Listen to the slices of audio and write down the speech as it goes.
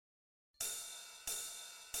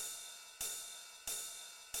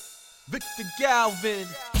Victor Galvan.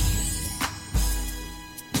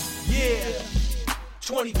 Yeah.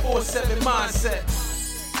 24/7 mindset.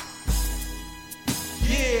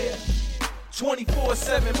 Yeah.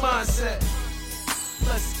 24/7 mindset.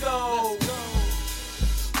 Let's go.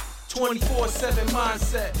 24/7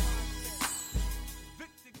 mindset.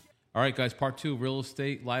 All right, guys, part 2, real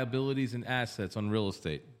estate, liabilities, and assets on real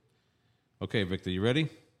estate. Okay, Victor, you ready?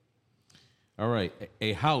 All right.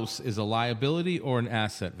 A house is a liability or an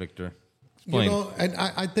asset, Victor? Explain. You know, and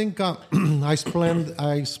I think I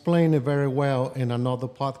explained it very well in another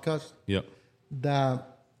podcast. Yep.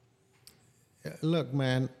 That, look,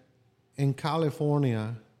 man, in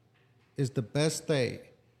California is the best state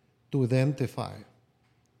to identify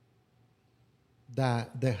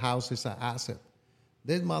that the house is an asset.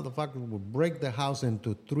 This motherfucker will break the house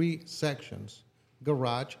into 3 sections.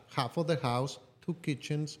 Garage, half of the house, 2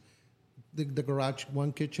 kitchens, the garage,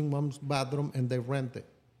 1 kitchen, 1 bathroom, and they rent it.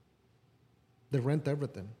 They rent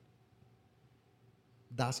everything.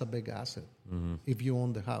 That's a big asset if you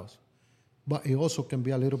own the house. But it also can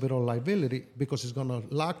be a little bit of liability because it's going to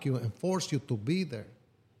lock you and force you to be there.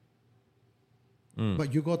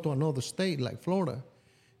 But you go to another state like Florida,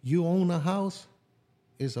 you own a house,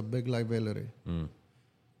 it's a big liability.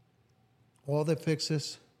 All the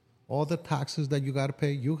fixes, all the taxes that you got to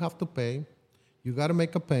pay, you have to pay. You got to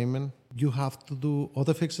make a payment. You have to do all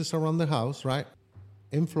the fixes around the house, right?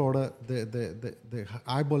 In Florida,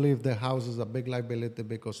 I believe the house is a big liability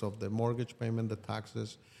because of the mortgage payment, the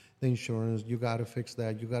taxes, the insurance. You got to fix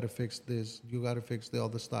that. You got to fix this. You got to fix the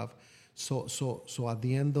other stuff. So at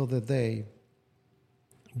the end of the day,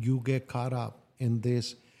 you get caught up in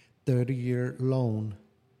this 30-year loan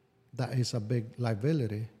that is a big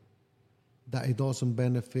liability, that it doesn't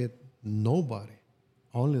benefit nobody,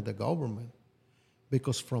 only the government.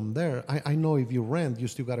 Because from there, I know if you rent, you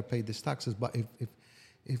still got to pay these taxes. But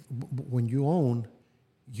if when you own,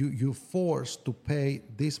 you're forced to pay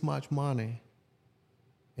this much money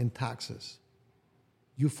in taxes.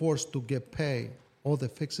 You're forced to get paid all the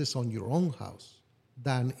fixes on your own house.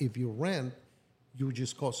 Than if you rent, you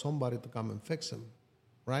just call somebody to come and fix them,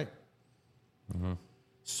 right?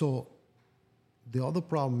 So the other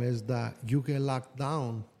problem is that you get locked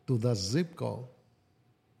down to the zip code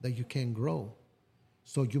that you can't grow.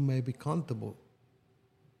 So you may be comfortable.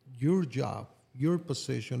 Your job, your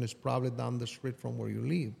position is probably down the street from where you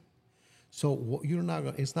live. So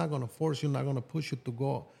it's not going to force you, not going to push you to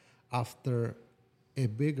go after a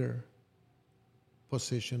bigger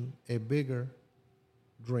position, a bigger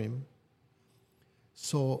dream.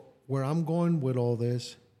 So where I'm going with all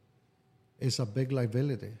this is a big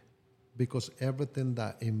liability because everything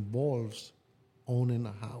that involves owning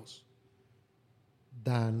a house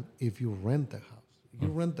than if you rent a house. You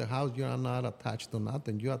rent a house, you are not attached to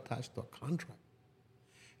nothing. You're attached to a contract.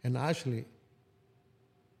 And actually,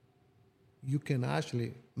 you can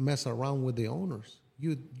actually mess around with the owners.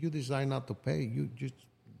 You decide not to pay. You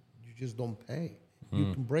just don't pay.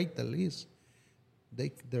 You can break the lease.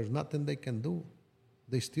 There's nothing they can do.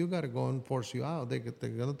 They still got to go and force you out. They're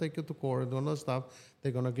going to take you to court, doing all stuff.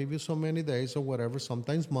 They're going to give you so many days or whatever,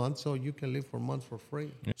 sometimes months, so you can live for months for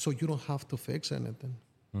free. Yeah. So you don't have to fix anything.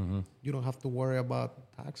 You don't have to worry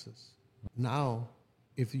about taxes. Now,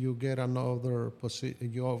 if you get another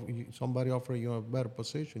position, somebody offer you a better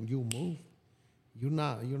position, you move. You're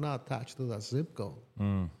not attached to that zip code.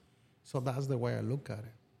 So that's the way I look at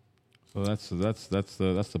it. So that's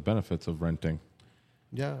the benefits of renting.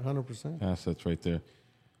 Yeah, 100%. Assets right there.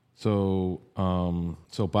 So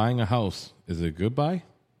so buying a house, is it a good buy?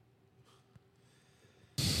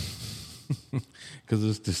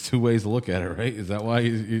 Because there's 2 ways to look at it, right? Is that why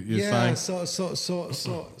you're saying? Yeah.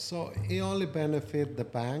 So it only benefit the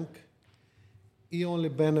bank. It only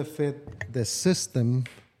benefit the system.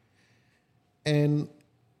 And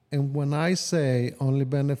when I say only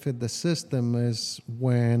benefit the system is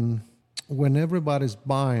when everybody's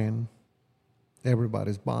buying.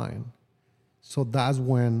 So that's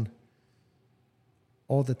when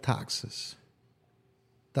all the taxes,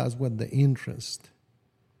 that's when the interest,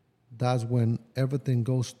 that's when everything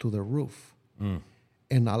goes to the roof.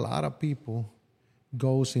 And a lot of people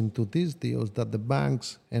goes into these deals that the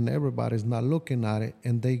banks and everybody's not looking at it,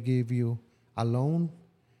 and they give you a loan,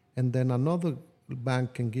 and then another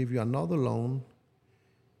bank can give you another loan,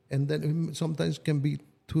 and then sometimes can be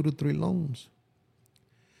 2 to 3 loans.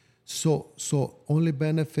 So only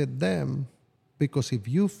benefit them, because if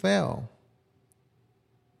you fail,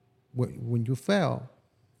 when you fail,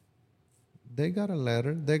 they got a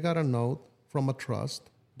letter, they got a note from a trust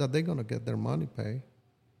that they're going to get their money paid.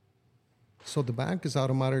 So the bank is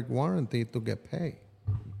automatic warranted to get paid.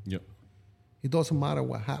 Yep. It doesn't matter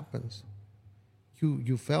what happens.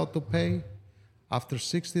 You fail to pay. After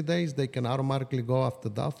 60 days, they can automatically go after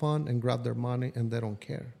that fund and grab their money, and they don't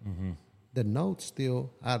care. Mm-hmm. The note's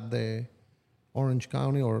still at the Orange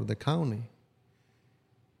County or the county.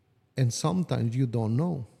 And sometimes you don't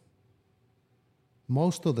know.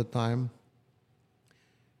 Most of the time,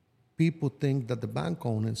 people think that the bank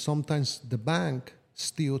owns it. Sometimes the bank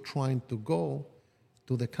still trying to go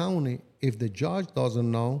to the county. If the judge doesn't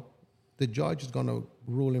know, the judge is going to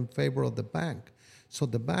rule in favor of the bank. So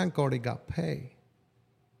the bank already got paid.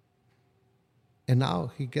 And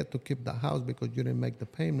now he get to keep the house because you didn't make the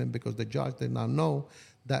payment, because the judge did not know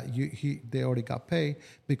that they already got paid,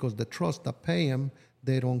 because the trust that pay him,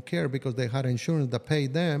 they don't care because they had insurance that pay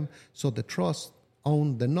them. So the trust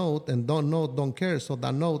own the note and don't care. So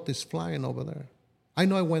that note is flying over there. I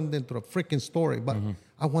know I went into a freaking story, but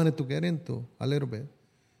I wanted to get into a little bit.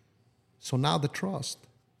 So now the trust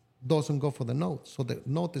doesn't go for the note. So the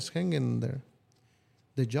note is hanging there.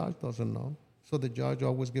 The judge doesn't know. So the judge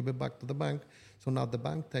always give it back to the bank. So now the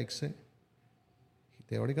bank takes it.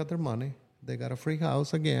 They already got their money. They got a free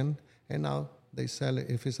house again. And now they sell it.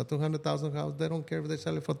 If it's a $200,000 house, they don't care if they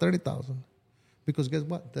sell it for $30,000. Because guess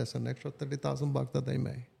what? There's an extra $30,000 that they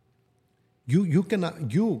made. You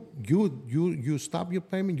cannot, you stop your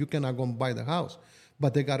payment, you cannot go and buy the house.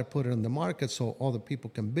 But they got to put it in the market so other people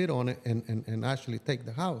can bid on it and actually take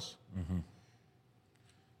the house. Mm-hmm.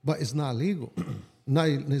 But it's not legal.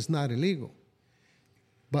 It's not illegal.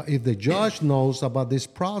 But if the judge knows about this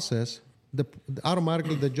process,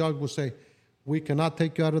 automatically the judge will say, we cannot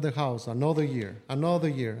take you out of the house another year,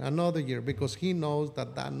 because he knows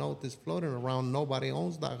that note is floating around. Nobody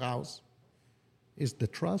owns that house. It's the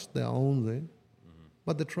trust that owns it. Mm-hmm.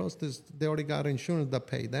 But the trust they already got insurance that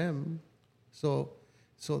pay them. So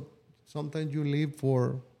sometimes you live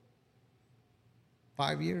for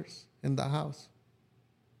 5 years in the house.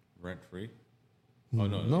 Rent free? Oh,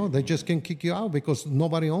 no, they just can kick you out because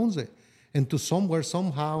nobody owns it. And to somewhere,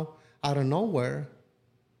 somehow, out of nowhere,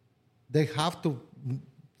 they have to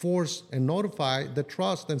force and notify the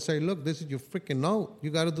trust and say, look, this is your freaking note. You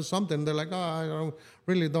got to do something. They're like, I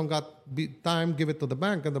don't got time, give it to the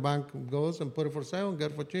bank. And the bank goes and put it for sale and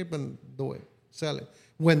get it for cheap and do it, sell it.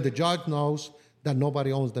 When the judge knows that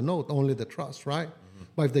nobody owns the note, only the trust, right? Mm-hmm.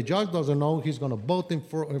 But if the judge doesn't know, he's going to vote in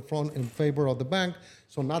favor of the bank.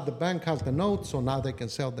 So now the bank has the note, so now they can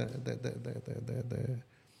sell the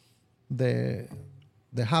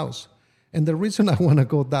house. And the reason I want to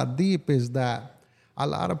go that deep is that a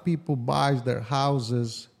lot of people buy their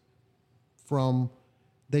houses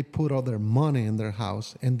they put all their money in their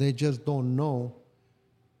house, and they just don't know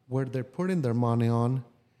where they're putting their money on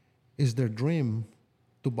is their dream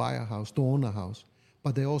to buy a house, to own a house.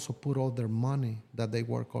 But they also put all their money that they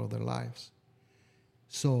work all their lives.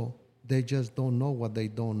 So they just don't know what they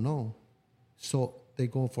don't know. So they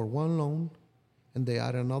go for one loan, and they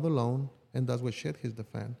add another loan, and that's what shit hits the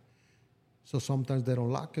fan. So sometimes they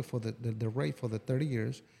don't lock it for the rate for the 30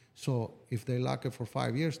 years. So if they lock it for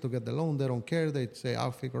 5 years to get the loan, they don't care. They say,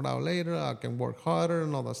 I'll figure it out later. I can work harder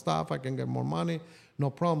and all that stuff. I can get more money. No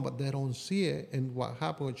problem. But they don't see it. And what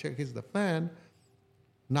happened when shit hits the fan,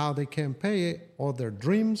 now they can't pay it. All their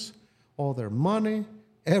dreams, all their money,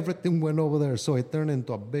 everything went over there. So it turned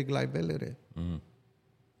into a big liability. Mm-hmm.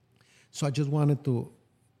 So I just wanted to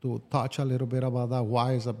touch a little bit about that.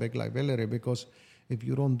 Why is a big liability? Because if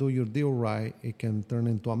you don't do your deal right, it can turn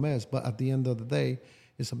into a mess. But at the end of the day,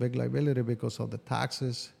 it's a big liability because of the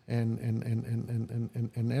taxes and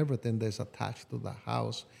everything that's attached to the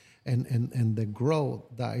house and the growth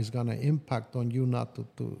that is going to impact on you not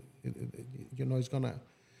to it's going to,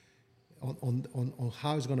 on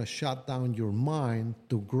how it's going to shut down your mind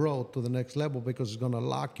to grow to the next level, because it's going to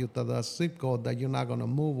lock you to that zip code that you're not going to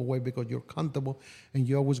move away because you're comfortable and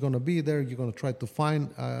you're always going to be there. You're going to try to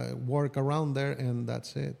find work around there, and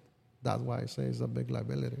that's it. That's why I say it's a big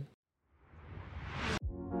liability.